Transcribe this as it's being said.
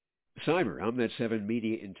Cyber, I'm that 7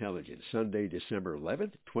 Media Intelligence, Sunday, December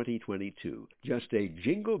 11th, 2022. Just a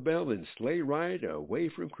jingle bell and sleigh ride away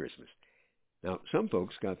from Christmas. Now, some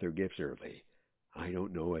folks got their gifts early. I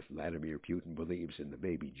don't know if Vladimir Putin believes in the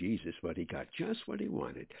baby Jesus, but he got just what he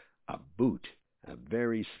wanted. A boot. A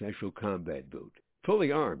very special combat boot.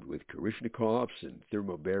 Fully armed with Kalashnikovs and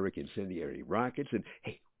thermobaric incendiary rockets. And,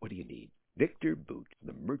 hey, what do you need? Victor Boot,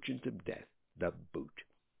 the merchant of death. The boot.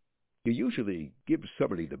 You usually give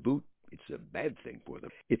somebody the boot. It's a bad thing for them.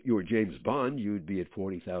 If you were James Bond, you'd be at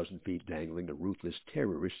 40,000 feet dangling a ruthless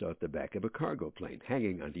terrorist off the back of a cargo plane,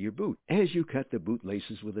 hanging onto your boot, as you cut the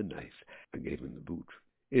bootlaces with a knife. I gave him the boot.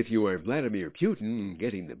 If you are Vladimir Putin,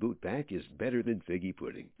 getting the boot back is better than figgy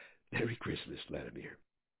pudding. Merry Christmas, Vladimir.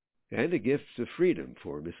 And a gift of freedom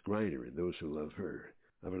for Miss Griner and those who love her,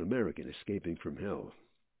 of an American escaping from hell.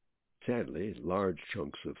 Sadly, large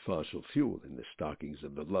chunks of fossil fuel in the stockings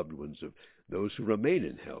of the loved ones of those who remain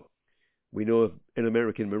in hell. We know of an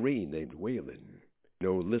American Marine named Whalen.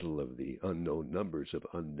 Know little of the unknown numbers of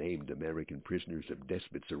unnamed American prisoners of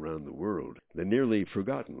despots around the world, the nearly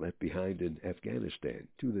forgotten left behind in Afghanistan,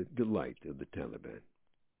 to the delight of the Taliban.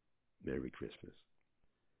 Merry Christmas.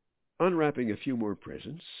 Unwrapping a few more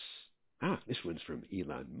presents. This one's from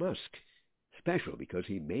Elon Musk. Special because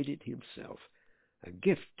he made it himself. A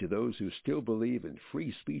gift to those who still believe in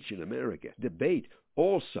free speech in America, debate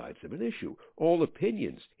all sides of an issue, all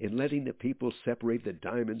opinions, in letting the people separate the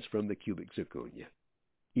diamonds from the cubic zirconia.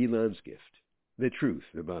 Elon's gift. The truth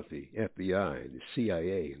about the FBI, the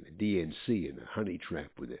CIA, and the DNC, and the honey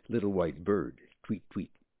trap with a little white bird. Tweet,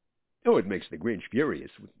 tweet. Oh, it makes the Grinch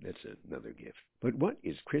furious. That's another gift. But what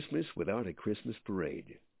is Christmas without a Christmas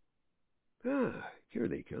parade? Here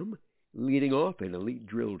they come. Leading off an elite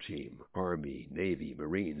drill team, Army, Navy,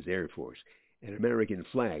 Marines, Air Force, an American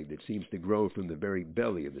flag that seems to grow from the very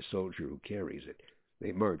belly of the soldier who carries it.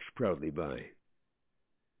 They march proudly by.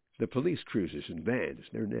 The police cruisers and vans,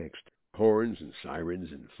 they're next. Horns and sirens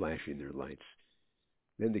and flashing their lights.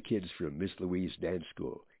 Then the kids from Miss Louise Dance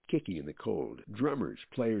School, kicking in the cold, drummers,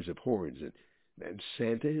 players of horns, and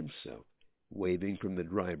Santa himself, waving from the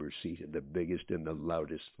driver's seat of the biggest and the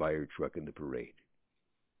loudest fire truck in the parade.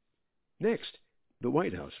 Next, the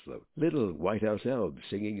White House float. Little White House elves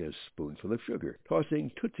singing A Spoonful of Sugar,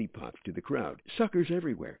 tossing Tootsie Pops to the crowd. Suckers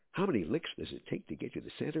everywhere. How many licks does it take to get to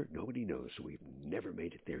the center? Nobody knows, so we've never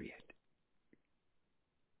made it there yet.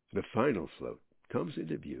 The final float comes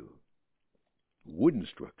into view. Wooden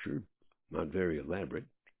structure, not very elaborate.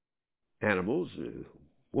 Animals, a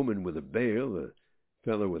woman with a veil, a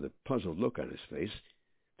fellow with a puzzled look on his face.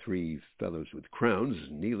 3 fellows with crowns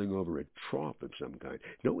kneeling over a trough of some kind.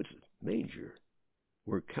 No, it's a manger,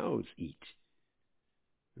 where cows eat.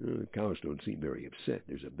 The cows don't seem very upset.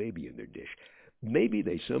 There's a baby in their dish. Maybe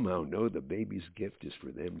they somehow know the baby's gift is for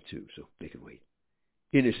them too, so they can wait.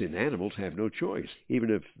 Innocent animals have no choice, even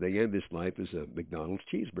if they end this life as a McDonald's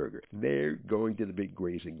cheeseburger. They're going to the big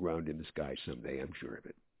grazing ground in the sky someday, I'm sure of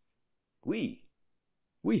it. We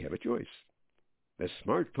have a choice. The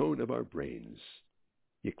smartphone of our brains.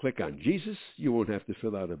 You click on Jesus, you won't have to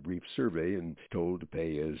fill out a brief survey and told to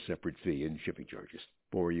pay a separate fee and shipping charges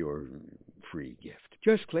for your free gift.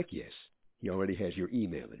 Just click yes. He already has your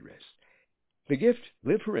email address. The gift,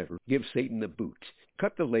 live forever, give Satan the boot.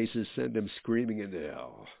 Cut the laces, send him screaming into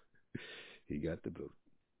hell. He got the boot.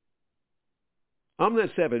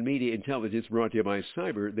 Omnet 7 Media Intelligence brought to you by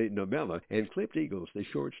Cyber, the novella, and Clipped Eagles, the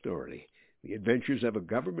short story. The adventures of a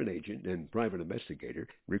government agent and private investigator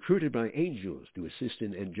recruited by angels to assist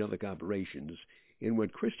in angelic operations in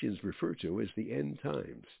what Christians refer to as the end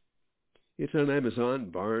times. It's on Amazon,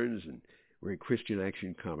 Barnes, and where Christian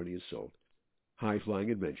action comedy is sold. High-flying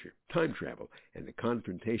adventure, time travel, and the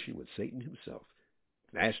confrontation with Satan himself.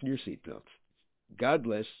 Fasten your seatbelts. God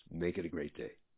bless. Make it a great day.